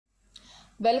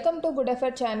Welcome to Good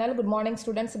Effort channel. Good morning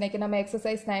students. இன்னைக்கு நம்ம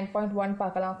exercise 9.1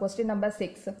 பார்க்கலாம். Question number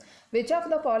 6. Which of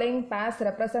the following pairs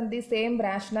represent the same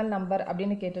rational number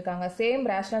அப்படினு கேட்டிருக்காங்க. Same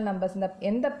rational numbers.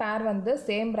 எந்த pair வந்து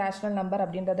same rational number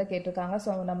அப்படின்றத கேட்டிருக்காங்க.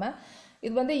 So நம்ம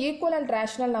இது வந்து ஈக்குவலண்ட்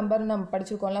ரேஷனல் நம்பர்னு நம்ம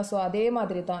படிச்சிருக்கோம்ல. ஸோ அதே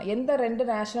மாதிரி தான் எந்த ரெண்டு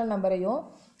ரேஷனல் நம்பரையும்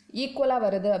ஈக்குவலாக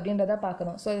வருது அப்படின்றத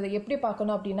பார்க்கணும். ஸோ இதை எப்படி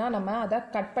பார்க்கணும் அப்படின்னா நம்ம அதை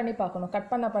கட் பண்ணி பார்க்கணும். கட்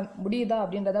பண்ண முடியுதா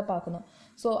அப்படின்றத பார்க்கணும்.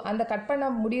 ஸோ அந்த கட் பண்ண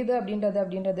முடியுது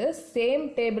அப்படின்றது சேம்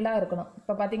டேபிளாக இருக்கணும்.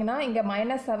 இப்போ பார்த்தீங்கன்னா இங்கே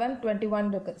 -7 21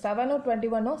 இருக்குது. 7ம்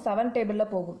 21ம் 7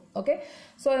 டேபிளில் போகும். ஓகே,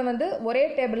 ஸோ இது வந்து ஒரே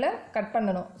டேபிளில் கட்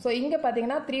பண்ணணும். ஸோ இங்கே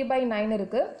பார்த்தீங்கன்னா 3/9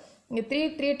 இருக்குது. இங்கே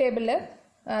 3 டேபிளில்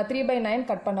 3/9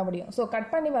 கட் பண்ண முடியும். ஸோ கட்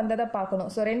பண்ணி வந்ததை பார்க்கணும்.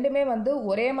 ஸோ ரெண்டுமே வந்து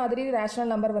ஒரே மாதிரி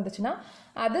ரேஷனல் நம்பர் வந்துச்சுன்னா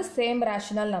அது same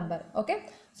rational number. Okay,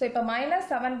 so இப்போ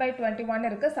 -7/21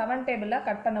 இருக்குது. 7 டேபிளில்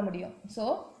கட் பண்ண முடியும். ஸோ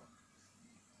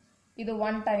இது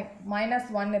 1 டைம்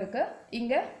 -1 இருக்குது.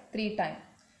 இங்கே 3 டைம்.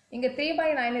 இங்கே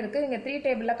 3/9 இருக்குது. இங்கே 3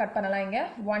 டேபிளில் கட் பண்ணலாம். இங்கே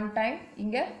 1 டைம்,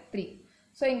 இங்கே 3.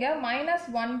 ஸோ இங்கே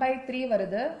 -1/3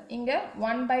 வருது, இங்கே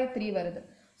 1/3 வருது.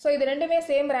 ஸோ இது ரெண்டுமே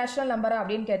சேம் ரேஷனல் நம்பரா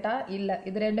அப்படின்னு கேட்டால் இல்லை,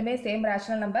 இது ரெண்டுமே சேம்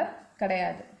ரேஷனல் நம்பர்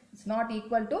கிடையாது. It's not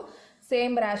equal to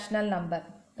same rational number.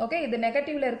 Okay, இது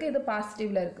நெகட்டிவ்ல இருக்கு, இது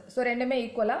பாசிட்டிவ்ல இருக்கு. ஸோ ரெண்டுமே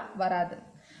ஈக்குவலாக வராது.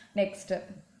 Next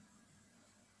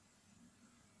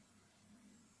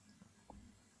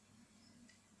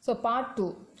so part 2.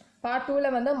 பார்ட்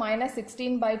 2ல் வந்து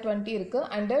 -16/20 இருக்குது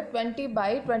அண்டு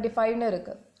 20/25ன்னு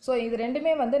இருக்குது. ஸோ இது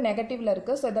ரெண்டுமே வந்து நெகட்டிவ்ல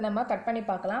இருக்குது. ஸோ இதை நம்ம கட் பண்ணி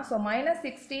பார்க்கலாம். ஸோ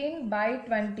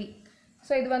 -16/20.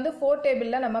 ஸோ இது வந்து 4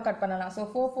 டேபிளில் நம்ம கட் பண்ணலாம். ஸோ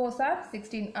 4 4s are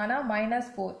 16, ஆனால்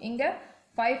 -4. இங்கே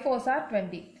 5 4s are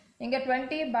 20. இங்கே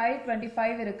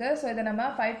 20/25 இருக்குது. ஸோ இதை நம்ம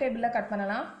 5 டேபிளில் கட்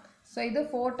பண்ணலாம். ஸோ இது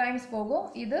 4 டைம்ஸ் போகும்,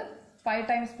 இது 5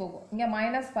 டைம்ஸ் போகும். இங்கே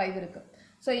 -5 இருக்குது.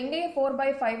 ஸோ இங்கேயும்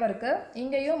 4/5 இருக்குது,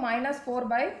 இங்கேயும்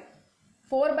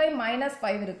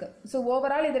 -4/5 இருக்குது. ஸோ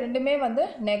ஓவரால் இது ரெண்டுமே வந்து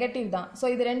நெகட்டிவ் தான். ஸோ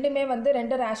இது ரெண்டுமே வந்து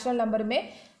ரெண்டு rational நம்பருமே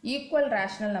equal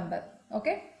rational number.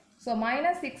 Okay, so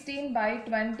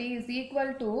 -16/20 is equal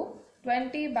to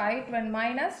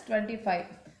 20/25.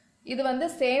 இது வந்து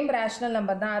சேம் ரேஷனல்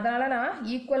நம்பர் தான், அதனால நான்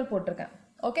ஈக்குவல் போட்டிருக்கேன்.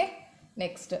 ஓகே,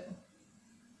 நெக்ஸ்ட்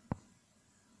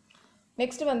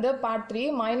வந்து பார்ட் 3.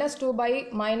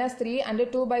 -2/-3 அண்ட்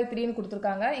 2/3ன்னு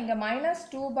கொடுத்துருக்காங்க. இங்கே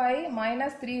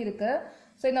 -2/-3 இருக்குது.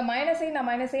 ஸோ இந்த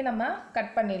மைனஸை நம்ம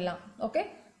கட் பண்ணிடலாம். ஓகே,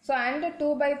 ஸோ அண்டு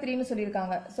 2/3ன்னு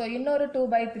சொல்லியிருக்காங்க. ஸோ இன்னொரு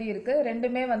 2/3 இருக்குது.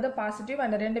 ரெண்டுமே வந்து பாசிட்டிவ்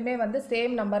அண்ட் ரெண்டுமே வந்து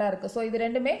சேம் நம்பராக இருக்குது. ஸோ இது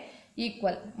ரெண்டுமே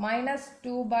ஈக்குவல்.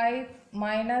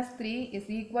 -2/-3 is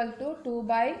equal to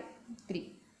 2/3.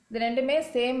 இது ரெண்டுமே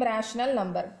same rational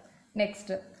number.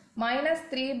 Next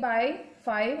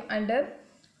 -3/5 and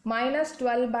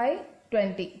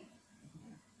 -12/20.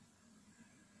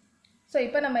 So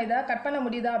இப்போ நம்ம இதை கட் பண்ண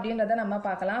முடியுதா அப்படின்றத நம்ம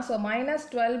பார்க்கலாம். ஸோ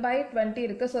 -12/20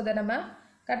 இருக்குது. ஸோ இதை நம்ம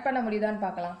கட் பண்ண முடியுதான்னு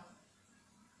பார்க்கலாம்.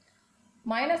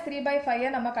 -3/5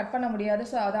 நம்ம கட் பண்ண முடியாது.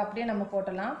 ஸோ அதை அப்படியே நம்ம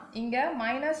போட்டலாம். இங்கே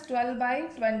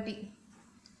 -12/20.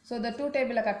 ஸோ இந்த 2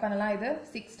 டேபிளில் கட் பண்ணலாம். இது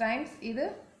 6 டைம்ஸ், இது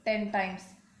 10 டைம்ஸ்.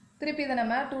 திருப்பி இதை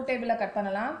நம்ம 2 டேபிளில் கட்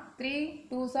பண்ணலாம். 3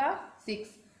 2s are 6,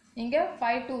 இங்கே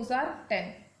 5 2s are 10,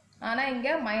 ஆனால்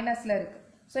இங்கே மைனஸில் இருக்குது.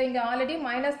 ஸோ இங்கே ஆல்ரெடி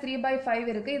 -3/5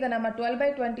 இருக்குது. இதை நம்ம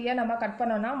 12/20 நம்ம கட்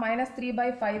பண்ணோம்னா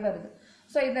 -3/5 வருது.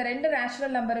 ஸோ இந்த ரெண்டு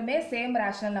ரேஷனல் நம்பருமே சேம்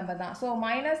ரேஷனல் நம்பர் தான். So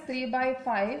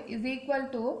 -3/5 is equal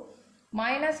to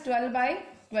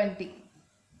 -12/20.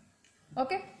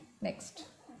 Okay,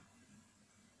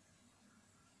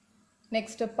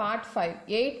 next part 5.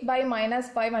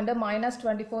 8/-5 and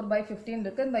 -24/15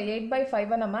 இருக்குது. இந்த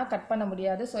 8/5 நம்ம கட் பண்ண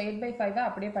முடியாது. ஸோ 8/5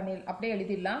 அப்படியே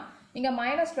எழுதிடலாம். இங்கே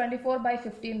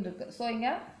 -24/15 இருக்குது. ஸோ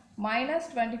இங்கே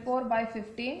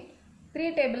 -24/15 3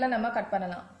 டேபிளில் நம்ம கட்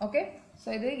பண்ணலாம். ஓகே, ஸோ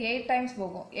இது 8 டைம்ஸ்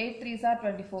போகும். 8 3s are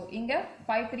 24, இங்கே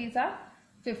 5 3s are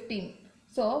 15.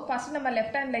 ஸோ ஃபஸ்ட் நம்ம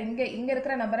லெஃப்ட் ஹேண்டில் இங்கே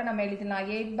இருக்கிற நம்பரை நம்ம எழுதிடலாம்.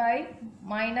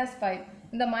 8/-5.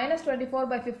 இந்த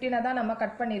 -24/15 தான் நம்ம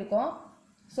கட் பண்ணியிருக்கோம்.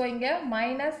 ஸோ இங்கே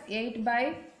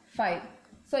 -8/5.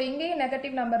 ஸோ இங்கேயும்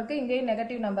நெகட்டிவ் நம்பர் இருக்குது, இங்கேயும்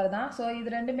நெகட்டிவ் நம்பர் தான். ஸோ இது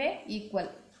ரெண்டுமே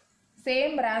equal,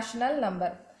 same rational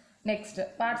number. Next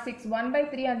part 6.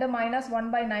 1/3 and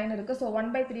 -1/9 இருக்குது. ஸோ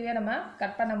 1/3 நம்ம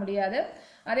கட் பண்ண முடியாது.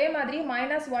 அதே மாதிரி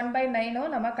 -1/9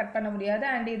 நம்ம கட் பண்ண முடியாது.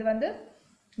 அண்ட் இது வந்து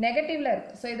நெகட்டிவ்ல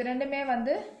இருக்குது. ஸோ இது ரெண்டுமே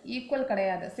வந்து ஈக்குவல்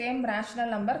கிடையாது, சேம்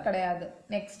ரேஷனல் நம்பர் கிடையாது.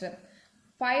 நெக்ஸ்ட்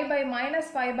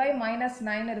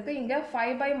 5/-9 இருக்குது. இங்கே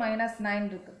 5/-9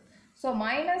 இருக்குது. ஸோ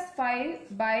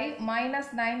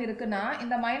 -5/-9 இருக்குன்னா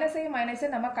இந்த மைனஸை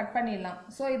நம்ம கட் பண்ணிடலாம்.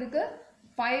 ஸோ இதுக்கு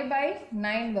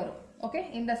 5/9 வரும். ஓகே,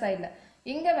 இந்த சைடில்.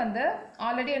 இங்கே வந்து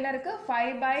ஆல்ரெடி என்ன இருக்குது,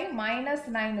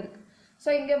 5/-9 இருக்குது. ஸோ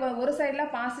இங்கே ஒரு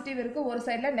சைடில் பாசிட்டிவ் இருக்குது, ஒரு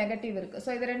சைடில் நெகட்டிவ் இருக்குது. ஸோ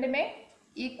இது ரெண்டுமே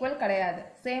ஈக்குவல் கிடையாது,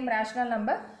 சேம் ரேஷனல்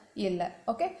நம்பர் இல்லை.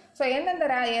 ஓகே, ஸோ எந்தெந்த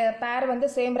பேர் வந்து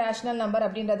சேம் ரேஷனல் நம்பர்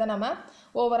அப்படின்றத நம்ம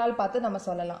ஓவரால் பார்த்து நம்ம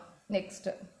சொல்லலாம். Next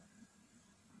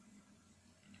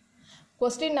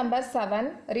question number 7,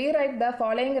 rewrite the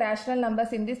following rational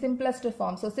numbers in the simplest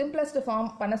form. So simplest form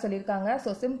பண்ண சொல்லியிருக்காங்க.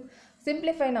 ஸோ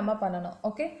simplify நம்ம பண்ணணும்.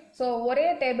 ஓகே, ஸோ ஒரே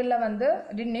டேபிளில் வந்து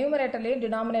நியூமரேட்டர்லையும்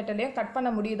டினாமினேட்டர்லையும் கட் பண்ண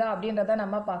முடியுதா அப்படின்றத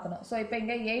நம்ம பார்க்கணும். ஸோ இப்போ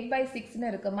இங்கே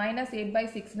 8/6ன்னு இருக்குது,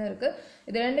 -8/6ன்னு இருக்குது.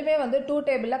 இது ரெண்டுமே வந்து 2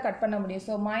 டேபிளில் கட் பண்ண முடியும்.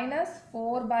 ஸோ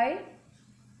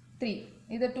 -4/3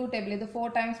 இது 2 டேபிள், இது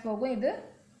 4 டைம்ஸ் போகும், இது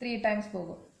 3 டைம்ஸ்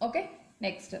போகும். ஓகே,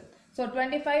 நெக்ஸ்ட் ஸோ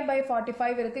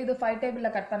 25/45 இருக்குது, இது 5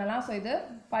 டேபிளில் கட் பண்ணலாம். ஸோ இது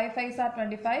 5 5s are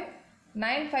 25,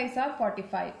 9 5s are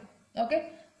 45. Okay,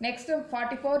 next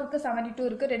 44 இருக்குது, 72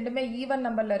 இருக்குது, ரெண்டுமே ஈவன்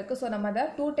நம்பரில் இருக்குது. ஸோ நம்ம அதை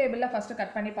 2 டேபிளில் ஃபஸ்ட்டு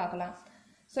கட் பண்ணி பார்க்கலாம்.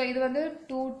 ஸோ இது வந்து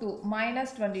 2 2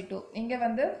 -22, இங்கே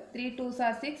வந்து 3 2s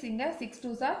are 6, இங்கே 6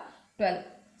 2s are 12.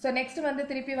 ஸோ நெக்ஸ்ட் வந்து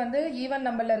திருப்பி வந்து ஈவன்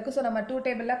நம்பரில் இருக்குது. ஸோ நம்ம 2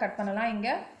 டேபிளில் கட் பண்ணலாம்.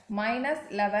 இங்கே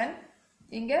 -11,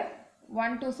 இங்கே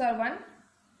 1 2s are 1,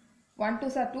 1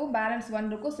 2s are 2, balance 1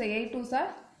 இருக்கும். So 8 2s are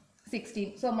 16.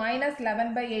 ஸோ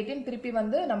 -11/18 திருப்பி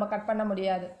வந்து நம்ம கட் பண்ண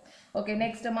முடியாது. ஓகே,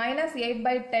 நெக்ஸ்ட்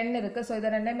 -8/10 இருக்குது. ஸோ இது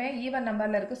ரெண்டுமே ஈவன்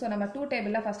நம்பரில் இருக்குது. ஸோ நம்ம 2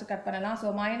 டேபிளில் ஃபஸ்ட்டு கட் பண்ணலாம். ஸோ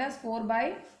 -4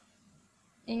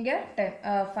 இங்கே 10,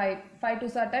 5 5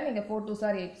 2s are 10, இங்கே 4 2s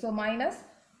are 8. ஸோ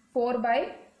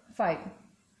 -4/5.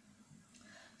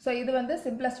 ஸோ இது வந்து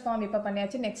சிம்பிளஸ்ட் ஃபார்ம் இப்போ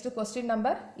பண்ணியாச்சு. Next question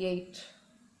number 8.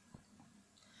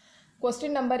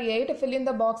 Question number 8, fill in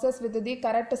the boxes with the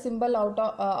correct symbol out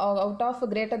of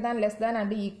greater than, less than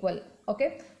and equal. Okay,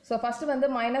 so first வந்து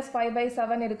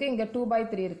 -5/7 இருக்குது, இங்கே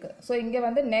 2/3 இருக்குது. So இங்கே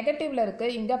வந்து நெகட்டிவ்ல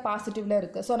இருக்குது, இங்கே பாசிட்டிவ்ல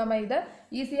இருக்குது. ஸோ நம்ம இதை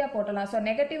ஈஸியாக போட்டலாம். ஸோ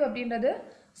நெகட்டிவ் அப்படின்றது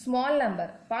ஸ்மால்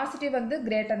நம்பர், பாசிட்டிவ் வந்து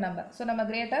கிரேட்டர் நம்பர். ஸோ நம்ம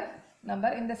கிரேட்டர்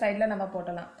நம்பர் இந்த சைடில் நம்ம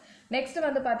போட்டலாம். நெக்ஸ்ட்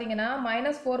வந்து பார்த்தீங்கன்னா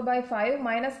 -4/5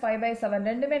 -5/7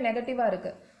 ரெண்டுமே நெகட்டிவாக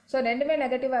இருக்குது. ஸோ ரெண்டுமே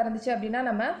நெகட்டிவாக இருந்துச்சு அப்படின்னா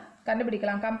நம்ம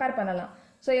கண்டுபிடிக்கலாம், கம்பேர் பண்ணலாம்.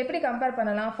 ஸோ எப்படி கம்பேர்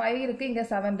பண்ணலாம்? 5 இருக்குது, இங்கே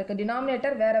 7 இருக்குது,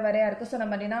 டினாமினேட்டர் வேறு வேறையாக இருக்குது. ஸோ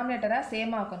நம்ம டினாமினேட்டரை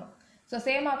சேம் ஆக்கணும். ஸோ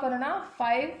சேம் ஆக்கணும்னா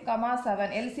 5,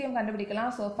 7 எல்சிஎம்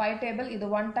கண்டுபிடிக்கலாம். ஸோ 5 டேபிள், இது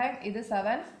 1 டைம், இது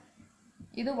 7,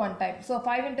 இது 1 டைம். ஸோ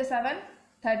 5 × 7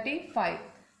 35.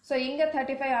 ஸோ இங்கே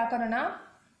 35 ஆக்கணும்னா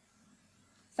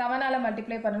 7ஆல்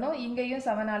மல்டிப்ளை பண்ணணும், இங்கேயும்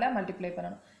 7ஆல் மல்டிப்ளை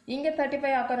பண்ணணும். இங்கே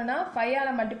 35 ஆக்கணும்னா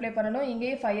 5ஆல் மல்டிப்ளை பண்ணணும்,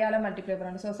 இங்கேயும் 5ஆல் மல்டிப்ளை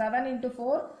பண்ணணும். ஸோ 7 ×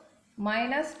 4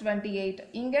 -28,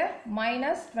 இங்கே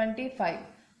 -25.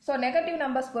 ஸோ நெகட்டிவ்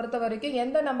நம்பர்ஸ் பொறுத்த வரைக்கும்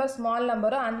எந்த நம்பர் ஸ்மால்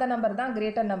நம்பரோ அந்த நம்பர் தான்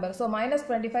கிரேட்டர் நம்பர். ஸோ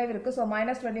 -25 இருக்குது. So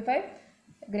 -25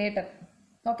 greater.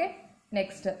 ஓகே,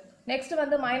 நெக்ஸ்ட்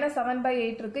வந்து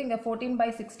 -7/8 இருக்குது, இங்கே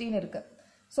 14/16 இருக்குது.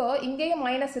 ஸோ இங்கேயும்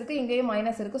மைனஸ் இருக்குது, இங்கேயும்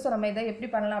மைனஸ் இருக்குது. ஸோ நம்ம இதை எப்படி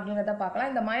பண்ணலாம் அப்படின்றத பார்க்கலாம்.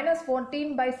 இந்த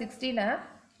 -14/16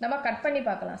 நம்ம கட் பண்ணி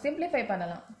பார்க்கலாம், சிம்பிளிஃபை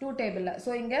பண்ணலாம் 2 டேபிளில்.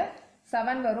 ஸோ இங்கே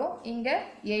 7 வரும், இங்கே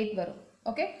 8 வரும்.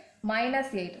 ஓகே,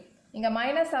 -8, இங்கே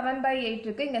 -7/8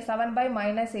 இருக்குது, இங்கே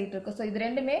 7/-8 இருக்குது. ஸோ இது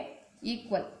ரெண்டுமே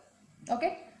ஈக்குவல். ஓகே,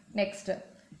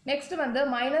 நெக்ஸ்ட் வந்து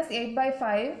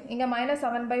 -8/5, இங்கே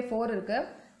 -7/4 இருக்குது.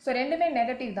 ஸோ ரெண்டுமே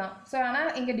நெகட்டிவ் தான். ஸோ ஆனால்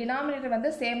இங்கே டினாமினேட்டர் வந்து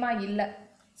சேமாக இல்லை.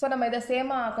 ஸோ நம்ம இதை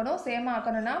சேமாக ஆக்கணும். சேமாக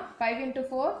ஆக்கணும்னா 5 ×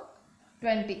 4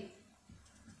 20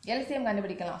 எல்சிஎம்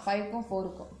கண்டுபிடிக்கலாம் 5க்கும்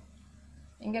 4க்கும்.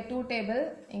 இங்கே 2 டேபிள்,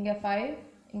 இங்கே 5,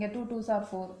 இங்கே 2 2s are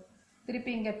 4,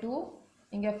 திருப்பி இங்கே 2,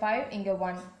 இங்கே 5, இங்கே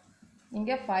 1,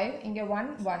 இங்கே 5, இங்கே 1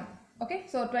 1. ஓகே,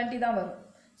 ஸோ 20 தான் வரும்.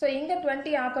 ஸோ இங்கே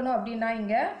 20 ஆக்கணும் அப்படின்னா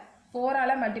இங்கே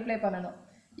 4ஆல் மல்டிப்ளை பண்ணணும்,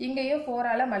 இங்கேயும்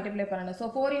 4ஆல் மல்டிப்ளை பண்ணணும். ஸோ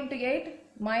 4 × 8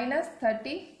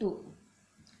 -32.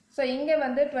 ஸோ இங்கே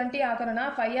வந்து 20 ஆக்கணும்னா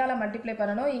 5ஆல் மல்டிப்ளை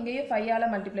பண்ணணும், இங்கேயும்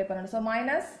 5ஆல் மல்டிப்ளை பண்ணணும். ஸோ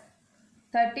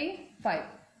 -35.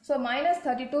 ஸோ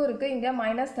 -32 இருக்குது, இங்கே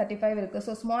 -35 இருக்குது.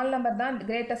 ஸோ ஸ்மால் நம்பர் தான்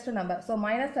கிரேட்டஸ்ட் நம்பர். ஸோ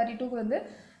 -32க்கு வந்து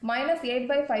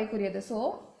 -8/5 ஸோ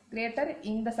கிரேட்டர்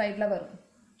இந்த சைடில் வரும்.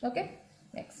 ஓகே,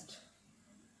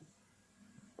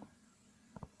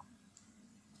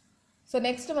 ஸோ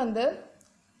நெக்ஸ்ட் வந்து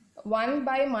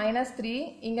 1/-3,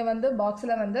 இங்கே வந்து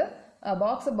பாக்ஸில் வந்து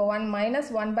பாக்ஸ்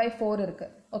 1/4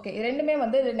 இருக்குது. ஓகே, ரெண்டுமே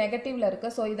வந்து இது நெகட்டிவில்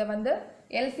இருக்குது. ஸோ இதை வந்து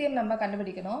எல்சிஎம் நம்ம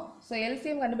கண்டுபிடிக்கணும். ஸோ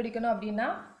எல்சிஎம் கண்டுபிடிக்கணும் அப்படின்னா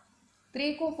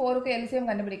 3க்கும் 4க்கும் எல்சிஎம்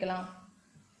கண்டுபிடிக்கலாம்.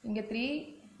 இங்கே 3,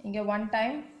 இங்கே 1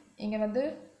 டைம், இங்கே வந்து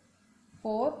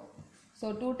 4. ஸோ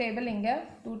 2 டேபிள், இங்கே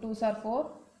 2 2s are 4,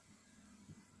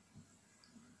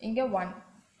 இங்கே 1.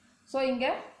 ஸோ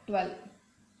இங்கே 12.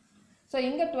 ஸோ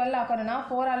இங்கே 12 ஆக்கணும்னா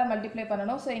 4ஆல் மல்டிப்ளை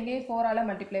பண்ணணும். ஸோ இங்கேயும் 4ஆல்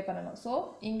மல்டிப்ளை பண்ணணும். ஸோ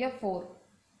இங்கே 4.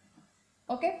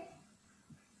 ஓகே,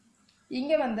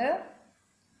 இங்கே வந்து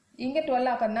இங்கே 12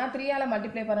 ஆக்கணும்னா 3ஆல்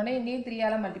மல்டிப்ளை பண்ணணும், இங்கேயும்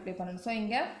 3ஆல் மல்டிப்ளை பண்ணணும். ஸோ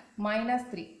இங்கே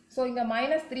 -3. ஸோ இங்கே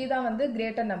 -3 தான் வந்து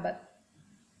கிரேட்டர் நம்பர்.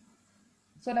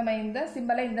 ஸோ நம்ம இந்த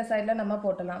சிம்பிளை இந்த சைடில் நம்ம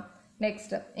போட்டலாம்.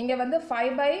 நெக்ஸ்ட் இங்கே வந்து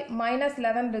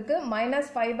 5/-11 இருக்குது,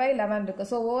 -5/11 இருக்குது.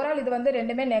 ஸோ ஓவரால் இது வந்து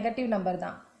ரெண்டுமே நெகட்டிவ் நம்பர்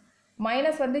தான்.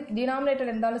 மைனஸ் வந்து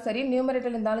டினாமினேட்டர் இருந்தாலும் சரி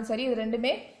நியூமரேட்டர் இருந்தாலும் சரி இது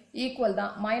ரெண்டுமே ஈக்குவல்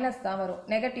தான், மைனஸ் தான் வரும்,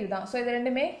 நெகட்டிவ் தான். ஸோ இது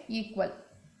ரெண்டுமே ஈக்குவல்.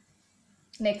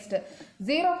 நெக்ஸ்ட்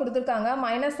 0 கொடுத்துருக்காங்க,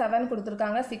 -7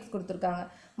 கொடுத்துருக்காங்க, 6 கொடுத்துருக்காங்க,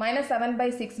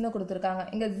 -7/6ன்னு கொடுத்துருக்காங்க.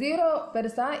 இங்கே 0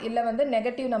 பெருசா இல்லை வந்து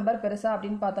நெகட்டிவ் நம்பர் பெருசா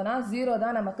அப்படின்னு பார்த்தோன்னா 0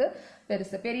 தான் நமக்கு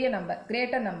பெருசு, பெரிய number,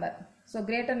 greater number. So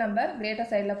greater number greater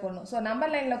சைடில் போடணும். ஸோ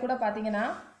நம்பர் லைனில் கூட பார்த்தீங்கன்னா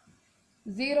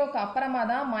 0க்கு அப்புறமா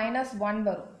தான் -1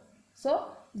 வரும். ஸோ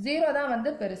 0 தான்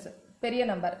வந்து பெருசு, பெரிய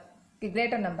number,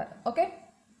 greater number. Okay,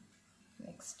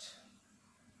 next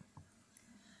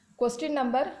question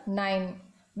number 9.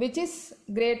 Which is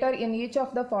greater in each of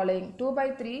the following?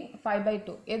 2/3,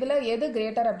 5/2. எதில் எது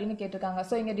கிரேட்டர் அப்படின்னு கேட்டிருக்காங்க.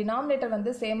 ஸோ இங்கே டினாமினேட்டர்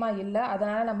வந்து சேமாக இல்லை,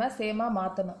 அதனால் நம்ம சேமாக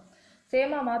மாற்றணும்.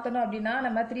 சேமாக மாற்றணும் அப்படின்னா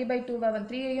நம்ம 3/2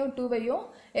 3யையும் 2வையும்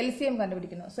எல்சிஎம்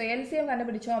கண்டுபிடிக்கணும். ஸோ எல்சிஎம்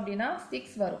கண்டுபிடிச்சோம் அப்படின்னா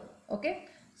 6 வரும். ஓகே,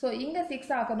 ஸோ இங்கே 6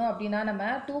 ஆக்கணும் அப்படின்னா நம்ம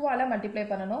 2ஆல் மல்டிப்ளை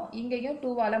பண்ணணும், இங்கேயும்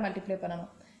 2ஆல் மல்டிப்ளை பண்ணணும்.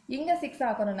 இங்கே 6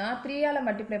 ஆக்கணும்னா 3ஆல்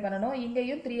மல்டிப்ளை பண்ணணும்,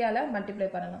 இங்கேயும் 3ஆல் மல்டிப்ளை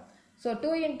பண்ணணும். ஸோ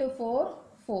 2 × 4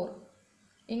 4,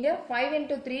 இங்கே 5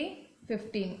 × 3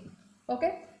 15. ஓகே,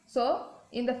 ஸோ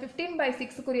இந்த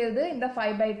 15/6க்குரியது இந்த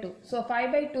 5/2. ஸோ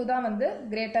 5/2 தான் வந்து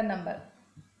கிரேட்டர் நம்பர்,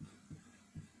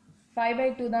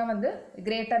 5/2 தான் வந்து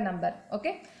கிரேட்டர் நம்பர்.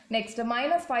 ஓகே, நெக்ஸ்ட்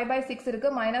 -5/6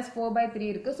 இருக்குது, -4/3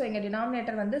 இருக்குது. ஸோ இங்கே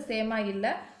டினாமினேட்டர் வந்து சேமாக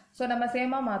இல்லை, ஸோ நம்ம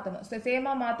சேமாக மாற்றணும். ஸோ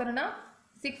சேமாக மாற்றணும்னா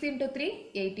 6 × 3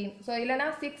 18. ஸோ இல்லைனா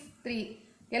 6 3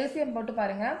 எல்சிஎம் போட்டு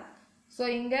பாருங்கள். ஸோ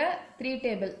இங்கே 3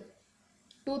 டேபிள்,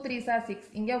 2 3s are 6,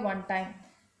 இங்கே 1 டைம்,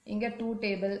 இங்கே 2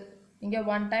 டேபிள், இங்கே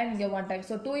 1 டைம், இங்கே 1 டைம்.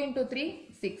 ஸோ 2 × 3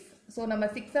 6. ஸோ நம்ம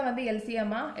 6ஐ வந்து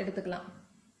எல்சிஎம்மாக எடுத்துக்கலாம்.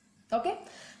 ஓகே,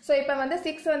 ஸோ இப்போ வந்து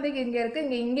 6 வந்து இங்கே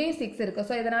இருக்குது, இங்கேயும் 6 இருக்குது.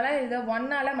 ஸோ இதனால் இதை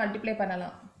 1ஆல் மல்டிப்ளை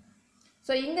பண்ணலாம்.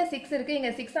 ஸோ இங்கே 6 இருக்குது,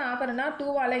 இங்கே 6 ஆக்கணும்னா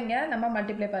 2ஆல் இங்கே நம்ம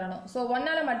மல்டிப்ளை பண்ணணும். ஸோ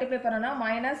 1ஆல் மல்டிப்ளை பண்ணோன்னா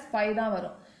 -5 தான்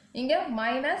வரும், இங்கே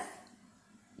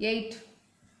 -8.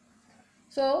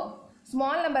 ஸோ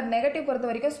ஸ்மால் நம்பர் நெகட்டிவ் பொறுத்த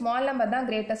வரைக்கும் ஸ்மால் நம்பர் தான்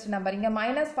கிரேட்டஸ்ட் நம்பர். இங்கே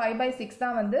 -5/6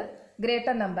 தான் வந்து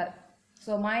கிரேட்டர் நம்பர்.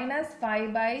 ஸோ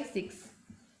 -5/6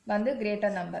 வந்து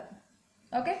கிரேட்டர் நம்பர்.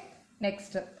 ஓகே,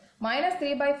 நெக்ஸ்ட்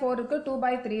 -3/4 இருக்கு,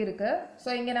 2/3 இருக்கு. ஸோ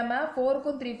இங்கே நம்ம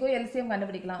 4க்கும் 3க்கும் எல்சிஎம்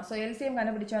கண்டுபிடிக்கலாம். So LCM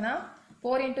கண்டுபிடிச்சோன்னா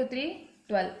 4 × 3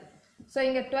 12. ஸோ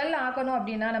இங்கே 12 ஆக்கணும்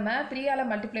அப்படின்னா நம்ம 3ஆல்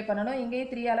மல்டிப்ளை பண்ணணும்,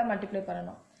 இங்கேயும் 3ஆல் மல்டிப்ளை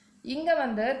பண்ணணும். இங்கே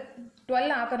வந்து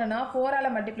 12 ஆக்கணும்னா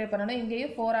 4ஆல் மல்டிப்ளை பண்ணணும்,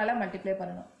 இங்கேயும் 4ஆல் மல்டிப்ளை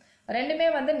பண்ணணும். ரெண்டுமே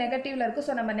வந்து நெகட்டிவ்ல இருக்குது.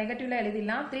 ஸோ நம்ம நெகட்டிவ்ல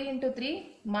எழுதிடலாம். 3 × 3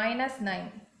 -9,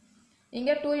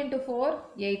 இங்கே 2 × 4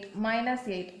 8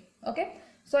 -8. ஓகே,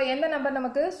 ஸோ எந்த நம்பர்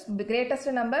நமக்கு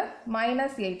கிரேட்டஸ்ட் நம்பர்?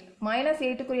 -8.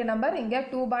 -8க்குரிய நம்பர் இங்கே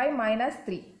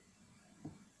 2/-3.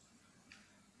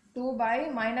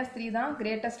 2/-3 தான்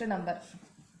greatest number.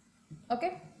 Okay,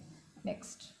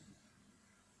 next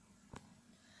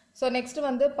so next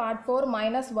வந்து பார்ட் 4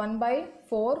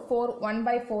 -1/4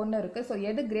 1/4ன்னு இருக்குது. ஸோ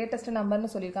எது கிரேட்டஸ்ட் நம்பர்னு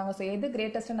சொல்லியிருக்காங்க. ஸோ எது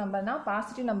கிரேட்டஸ்ட் நம்பர்னா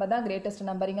பாசிட்டிவ் நம்பர் தான் கிரேட்டஸ்ட்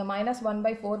நம்பர். இங்கே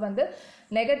 -1/4 வந்து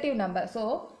நெகட்டிவ் நம்பர். ஸோ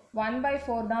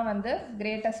 1/4 தான் வந்து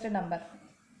கிரேட்டஸ்ட் நம்பர்.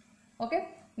 ஓகே,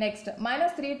 நெக்ஸ்ட்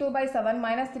 -3 2/7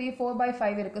 -3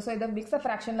 4/5 இருக்குது. ஸோ இது மிக்சர்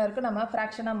ஃப்ராக்ஷனில் இருக்குது, நம்ம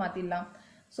ஃப்ராக்ஷனாக மாற்றிடலாம்.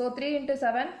 ஸோ 3 ×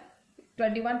 7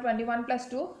 21, 21 +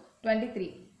 2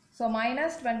 23. ஸோ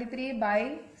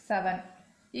 -23/7.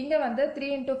 இங்கே வந்து 3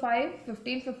 × 5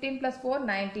 15, 15 + 4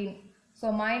 19. ஸோ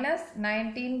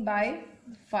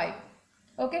 -19/5.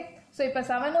 ஓகே, ஸோ இப்போ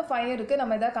 7ம் 5 இருக்குது,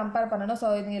 நம்ம இதை கம்பேர் பண்ணணும். ஸோ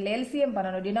இது எல்சிஎம்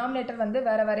பண்ணணும். டினாமினேட்டர் வந்து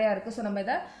வேறு வேறையாக இருக்குது. ஸோ நம்ம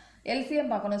இதை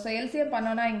எல்சிஎம் பார்க்கணும். ஸோ எல்சிஎம்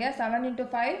பண்ணோன்னா இங்கே 7 ×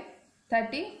 5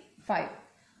 35.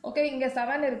 ஓகே, இங்கே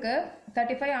 7 இருக்குது,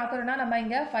 35 ஆக்கணும்னா நம்ம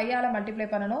இங்கே 5ஆல் மல்டிப்ளை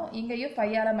பண்ணணும், இங்கேயும்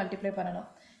 5ஆல் மல்டிப்ளை பண்ணணும்.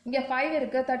 இங்கே 5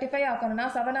 இருக்குது, 35 ஆக்கணும்னா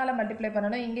 7ஆல் மல்டிப்ளை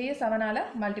பண்ணணும், இங்கேயும் 7ஆல்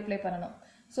மல்டிப்ளை பண்ணணும்.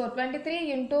 ஸோ 23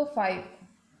 × 5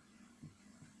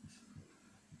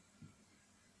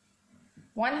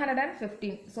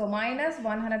 115. ஸோ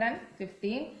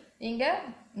 -115. இங்கே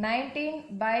 19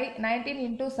 ×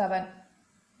 7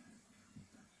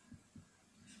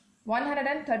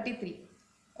 133.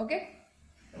 ஓகே,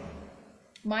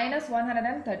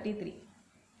 -133.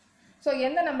 ஸோ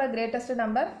எந்த நம்பர் கிரேட்டஸ்ட்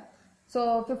நம்பர்? ஸோ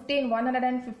 15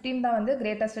 115 தான் வந்து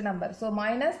கிரேட்டஸ்ட் நம்பர். ஸோ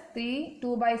 -3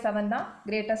 2/7 தான்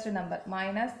கிரேட்டஸ்ட் நம்பர்.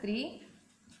 -3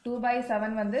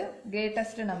 2/7 வந்து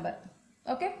greatest number.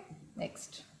 Okay,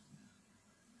 next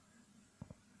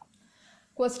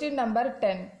question number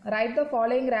 10. Write the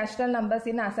following rational numbers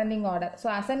in ascending order. So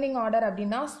ascending order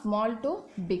அப்படின்னா small to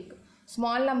big,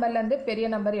 small நம்பர்லேருந்து பெரிய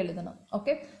number எழுதணும்.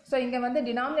 Okay, so இங்கே வந்து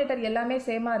டினாமினேட்டர் எல்லாமே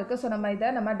சேமாக இருக்குது. ஸோ நம்ம இதை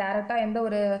நம்ம டேரெக்டாக எந்த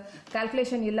ஒரு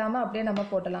கால்குலேஷன் இல்லாமல் அப்படியே நம்ம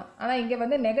போட்டலாம். ஆனால் இங்கே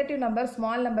வந்து நெகட்டிவ் நம்பர்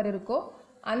ஸ்மால் நம்பர் இருக்கோ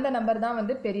அந்த நம்பர் தான்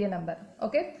வந்து பெரிய நம்பர்.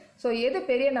 ஓகே, ஸோ எது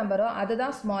பெரிய நம்பரோ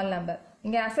அதுதான் ஸ்மால் நம்பர்.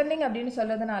 இங்கே அசெண்டிங் அப்படின்னு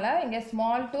சொல்கிறதுனால இங்கே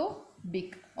small to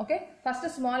big. Okay,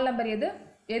 first small number எது?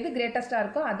 எது கிரேட்டஸ்டாக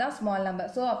இருக்கோ அதுதான் ஸ்மால் நம்பர்.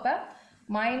 ஸோ அப்போ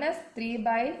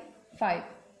 -3/5.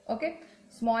 Okay,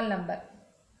 small number.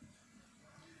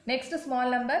 Next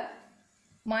small number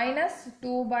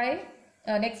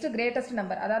next greatest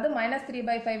number, அதாவது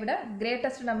 -3/5 விட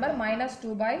கிரேட்டஸ்ட் நம்பர்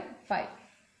 -2/5.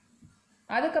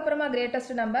 அதுக்கப்புறமா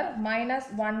கிரேட்டஸ்ட் நம்பர்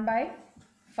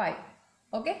 -1/5.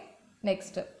 ஓகே,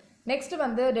 நெக்ஸ்ட்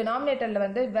வந்து டினாமினேட்டரில்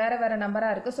வந்து வேறு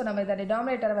நம்பராக இருக்குது. ஸோ நம்ம இந்த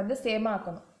டினாமினேட்டரை வந்து சேமாக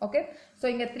ஆக்கணும். ஓகே, ஸோ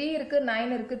இங்கே 3 இருக்குது,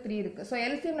 9 இருக்குது, 3 இருக்குது. ஸோ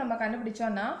எல்சிஎம் நம்ம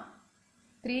கண்டுபிடிச்சோன்னா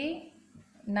 3,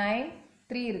 9,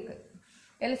 3 இருக்குது.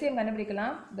 எல்சிஎம்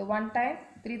கண்டுபிடிக்கலாம். இது 1 டைம்,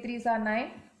 3 3s are 9,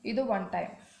 இது 1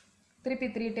 டைம். திருப்பி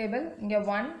 3 டேபிள், இங்கே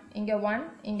 1, இங்கே 1,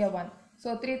 இங்கே 1. So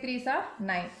 3 3s are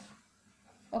 9.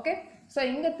 Okay, so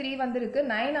இங்கே 3 வந்துருக்கு.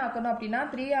 9 ஆக்கணும் அப்படின்னா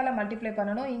 3ஆல் மல்டிப்ளை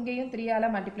பண்ணணும், இங்கேயும் 3ஆல்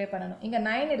மல்டிப்ளை பண்ணணும். இங்கே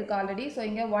 9 இருக்குது ஆல்ரெடி. ஸோ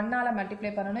இங்கே 1ஆல்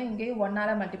மல்டிப்ளை பண்ணணும், இங்கேயும்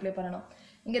 1ஆல் மல்டிப்ளை பண்ணணும்.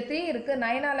 இங்கே 3 இருக்குது,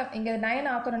 9ஆல் இங்கே 9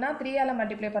 ஆக்கணும்னா 3ஆல்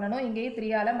மல்டிப்ளை பண்ணணும், இங்கேயும்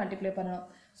 3ஆல் மல்டிப்ளை பண்ணணும்.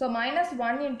 ஸோ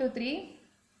 -1 × 3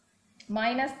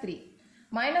 -3,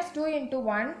 -2 ×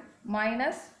 1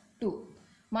 -2,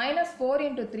 -4 ×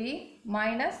 3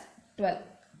 -12.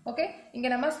 ஓகே, இங்கே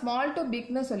நம்ம ஸ்மால் டு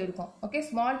பிக்னு சொல்லியிருக்கோம். ஓகே,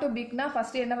 ஸ்மால் டு பிக்னா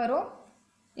ஃபஸ்ட்டு என்ன வரும்?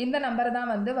 இந்த நம்பர் தான்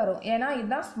வந்து வரும். ஏன்னா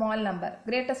இதுதான் ஸ்மால் நம்பர்,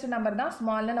 கிரேட்டஸ்ட் நம்பர் தான்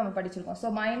ஸ்மால்னு நம்ம படிச்சிருக்கோம். So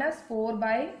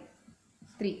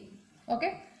 -4/3. Okay,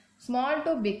 small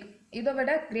to big, இதை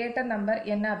விட கிரேட்டர் நம்பர்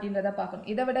என்ன அப்படின்றத பார்க்கணும்.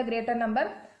 இதை விட கிரேட்டர் நம்பர்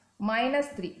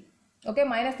 -3. ஓகே,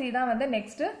 -3 தான் வந்து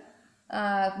நெக்ஸ்ட்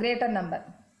கிரேட்டர் நம்பர்.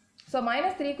 ஸோ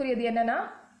 -3க்குரியது என்னன்னா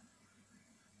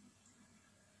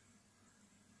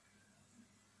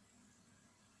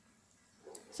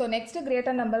ஸோ நெக்ஸ்ட்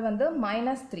கிரேட்டர் நம்பர் வந்து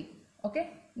 -3. ஓகே,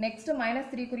 நெக்ஸ்ட்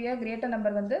 -3க்குரிய கிரேட்டர்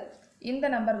நம்பர் வந்து இந்த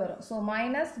நம்பர் வரும். ஸோ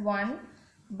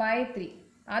 -1/3.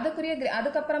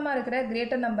 அதுக்கப்புறமா இருக்கிற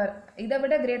கிரேட்டர் நம்பர், இதை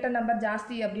விட கிரேட்டர் நம்பர்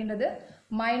ஜாஸ்தி அப்படின்றது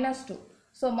 -2.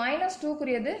 ஸோ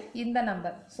 -2க்குரியது இந்த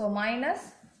number. So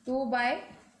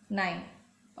 -2/9.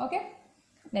 Okay,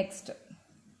 next.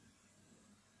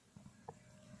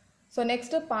 So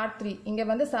next part 3. இங்கே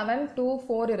வந்து 7, 2,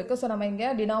 4 இருக்குது. ஸோ நம்ம இங்கே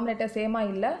டினாமினேட்டர் சேமாக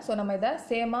இல்லை. ஸோ நம்ம இதை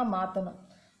சேமாக மாற்றணும்.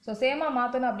 ஸோ சேமாக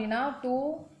மாற்றணும் அப்படின்னா 2,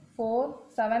 4,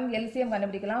 7 எல்சிஎம்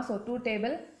கண்டுபிடிக்கலாம். ஸோ 2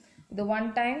 டேபிள், இது 1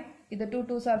 டைம், இது 2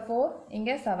 2s are 4,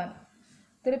 இங்கே 7.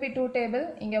 திருப்பி 2 டேபிள்,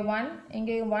 இங்கே 1,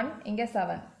 இங்கே 1, இங்கே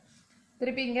 7.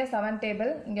 திருப்பி இங்கே 7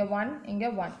 டேபிள், இங்கே 1, இங்கே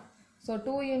 1. So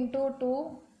 2 × 2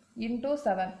 ×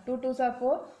 7, 2 2s are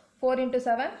 4, 4 ×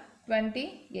 7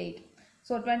 28.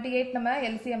 ஸோ 28 நம்ம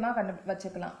எல்சிஎம்மாக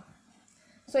வச்சுக்கலாம்.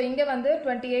 ஸோ இங்கே வந்து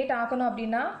 28 ஆக்கணும்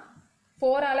அப்படின்னா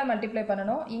 4ஆல் மல்டிப்ளை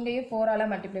பண்ணணும், இங்கேயும் 4ஆல்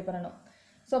மல்டிப்ளை பண்ணணும்.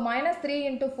 ஸோ -3 ×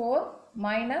 4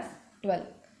 -12.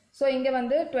 ஸோ இங்கே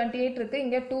வந்து 28 இருக்குது,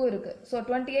 இங்கே 2 இருக்குது. ஸோ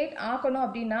 28 ஆக்கணும்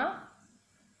அப்படின்னா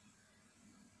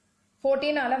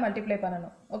 14ஆல் மல்டிப்ளை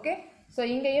பண்ணணும். ஓகே, ஸோ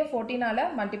இங்கேயும் 14ஆல்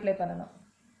மல்டிப்ளை பண்ணணும்.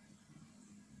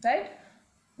 Right,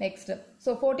 next. So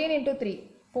 14 × 3,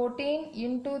 14 ×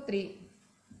 3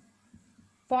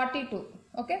 42.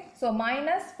 Okay, so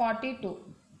 -42.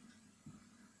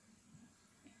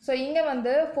 So இங்கே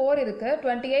வந்து 4 இருக்குது,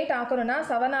 28 ஆக்கணும்னா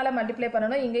 7ஆல் மல்டிப்ளை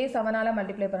பண்ணணும், இங்கேயும் 7ஆல்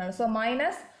மல்டிப்ளை பண்ணணும். ஸோ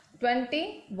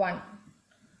 -21.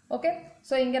 ஓகே,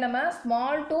 ஸோ இங்கே நம்ம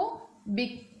ஸ்மால் டு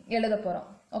பிக் எழுத போகிறோம்.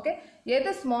 ஓகே, எது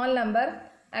ஸ்மால் நம்பர்?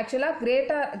 ஆக்சுவலாக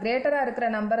கிரேட்டராக இருக்கிற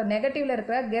நம்பர், நெகட்டிவ்ல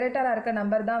இருக்கிற கிரேட்டராக இருக்கிற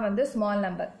நம்பர் தான் வந்து ஸ்மால்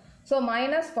நம்பர். ஸோ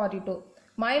 -42.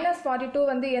 -42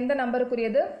 வந்து எந்த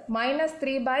நம்பருக்குரியது?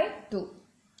 -3/2.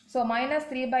 ஸோ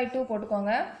 -3/2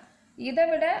 போட்டுக்கோங்க. இதை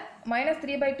விட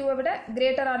 -3/2 விட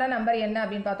கிரேட்டரான நம்பர் என்ன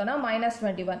அப்படின்னு பார்த்தோம்னா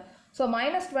 -21. ஸோ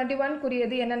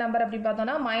 -21க்குரியது என்ன நம்பர் அப்படின்னு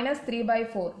பார்த்தோம்னா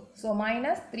 -3/4. ஸோ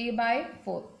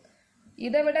 -3/4.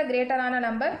 இதை விட கிரேட்டரான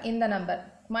நம்பர் இந்த number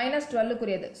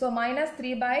 -12க்குரியது. So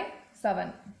 -3/7.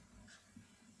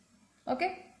 Okay,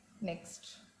 next.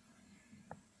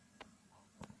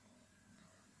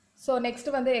 So next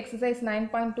வந்து எக்ஸசைஸ்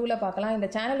 9.2ல பார்க்கலாம். இந்த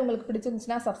சேனல் உங்களுக்கு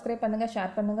பிடிச்சிருந்துச்சுன்னா சப்ஸ்கிரைப் பண்ணுங்கள்,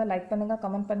 ஷேர் பண்ணுங்கள், லைக் பண்ணுங்கள்,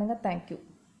 கமெண்ட் பண்ணுங்கள். தேங்க்யூ.